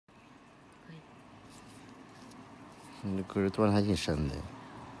你这根儿断的还挺深的，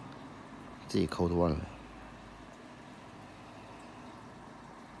自己抠断了。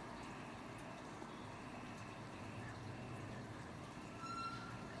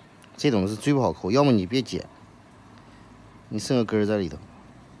这种是最不好抠，要么你别剪，你剩个根儿在里头。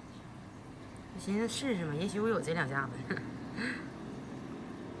我寻思试试嘛，也许我有这两下子。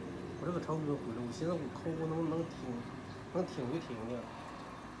我这个长春回来，我寻思我抠能挺就挺的。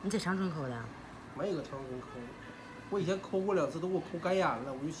你在长春抠的？没有个长春抠，我以前抠过2次，都给我抠干眼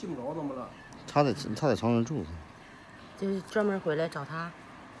了，我就信不着他们了。他在长春住，就是专门回来找他。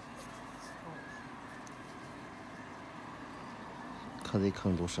看这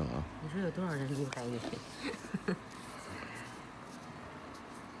坑多深啊！你说有多少人离不开你？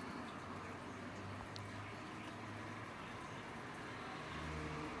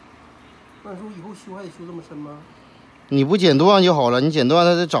那你说以后修还得修这么深吗？你不剪断就好了，你剪断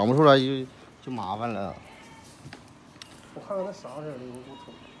它就长不出来，就麻烦了。我看看那啥色的，我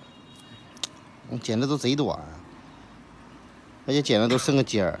瞅。你剪的都贼短，而且剪的都剩个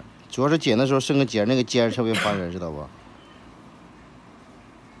尖儿，主要是剪的时候剩个尖儿，那个尖儿特别烦人，知道不？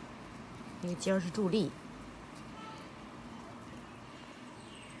那个尖儿是助力。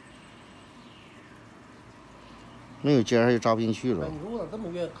没有尖儿它就扎不进去了。哎，你说我咋这么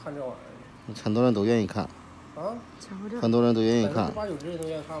愿意看这玩意儿呢？很多人都愿意看。啊？很多人都愿意看。8、9只人都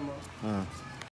愿意看吗？嗯。